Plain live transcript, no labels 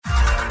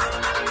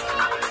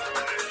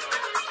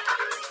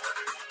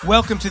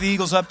Welcome to the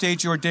Eagles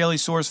Update, your daily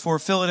source for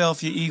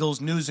Philadelphia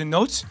Eagles news and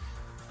notes.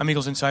 I'm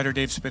Eagles insider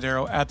Dave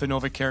Spadaro at the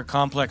NovaCare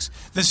Complex.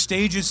 The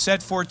stage is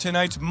set for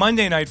tonight's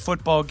Monday Night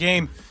Football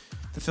game.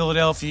 The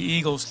Philadelphia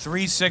Eagles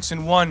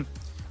 3-6-1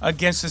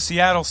 against the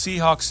Seattle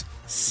Seahawks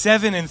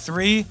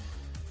 7-3.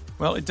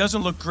 Well, it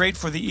doesn't look great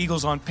for the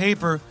Eagles on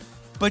paper,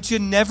 but you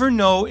never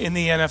know in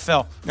the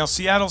NFL. Now,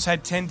 Seattle's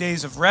had 10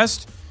 days of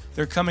rest.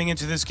 They're coming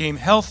into this game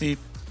healthy,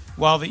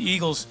 while the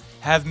Eagles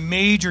have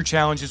major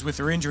challenges with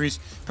their injuries,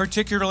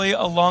 particularly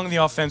along the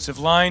offensive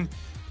line,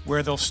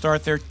 where they'll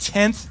start their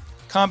 10th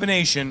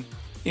combination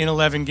in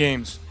 11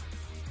 games.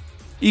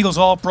 Eagles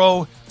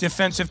All-Pro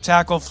defensive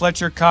tackle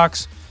Fletcher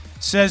Cox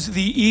says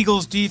the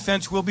Eagles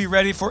defense will be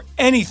ready for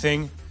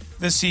anything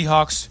the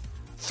Seahawks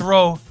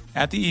throw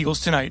at the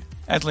Eagles tonight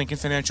at Lincoln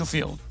Financial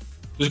Field.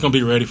 Just going to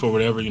be ready for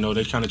whatever.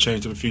 They kind of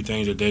changed up a few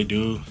things that they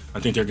do. I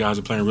think their guys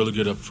are playing really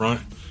good up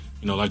front.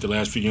 Like the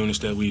last few units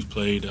that we've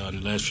played in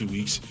the last few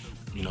weeks.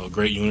 A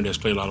great unit that's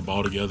played a lot of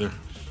ball together.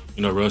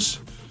 Russ,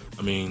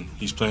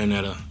 he's playing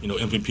at a,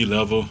 MVP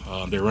level.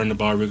 They're running the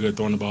ball real good,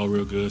 throwing the ball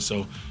real good.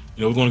 So,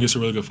 we're going to get a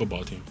really good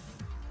football team.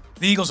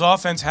 The Eagles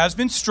offense has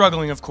been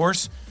struggling, of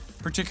course,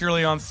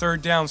 particularly on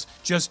third downs.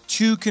 Just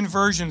 2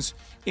 conversions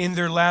in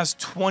their last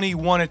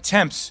 21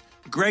 attempts.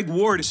 Greg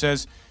Ward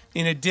says,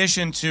 in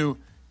addition to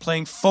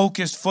playing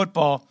focused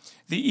football,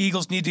 the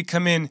Eagles need to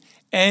come in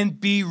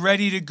and be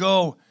ready to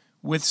go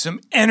with some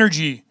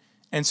energy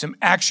and some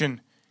action,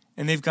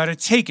 and they've got to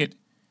take it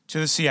to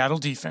the Seattle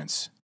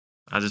defense.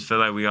 I just feel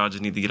like we all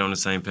just need to get on the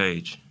same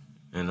page,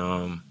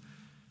 and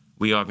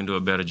we all can do a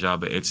better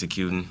job of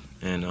executing,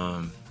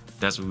 and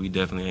that's what we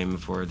definitely aiming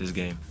for this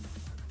game.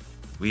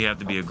 We have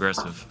to be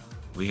aggressive.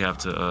 We have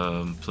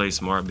to play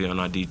smart, be on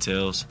our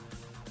details.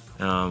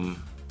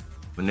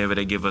 Whenever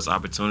they give us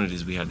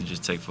opportunities, we have to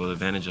just take full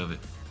advantage of it.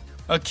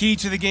 A key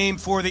to the game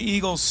for the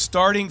Eagles,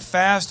 starting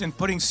fast and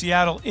putting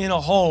Seattle in a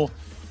hole.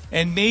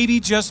 And maybe,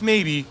 just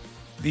maybe,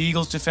 the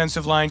Eagles'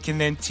 defensive line can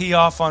then tee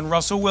off on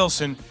Russell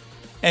Wilson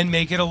and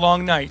make it a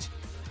long night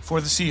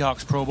for the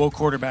Seahawks Pro Bowl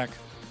quarterback.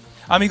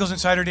 I'm Eagles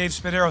insider Dave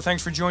Spadaro.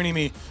 Thanks for joining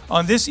me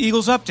on this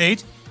Eagles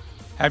Update.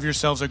 Have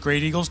yourselves a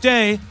great Eagles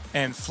day,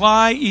 and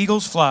fly,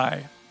 Eagles,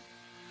 fly.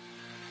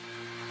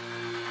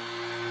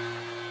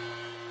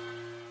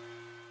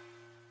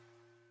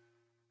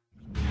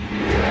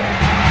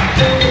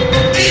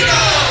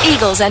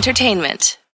 Eagles Entertainment.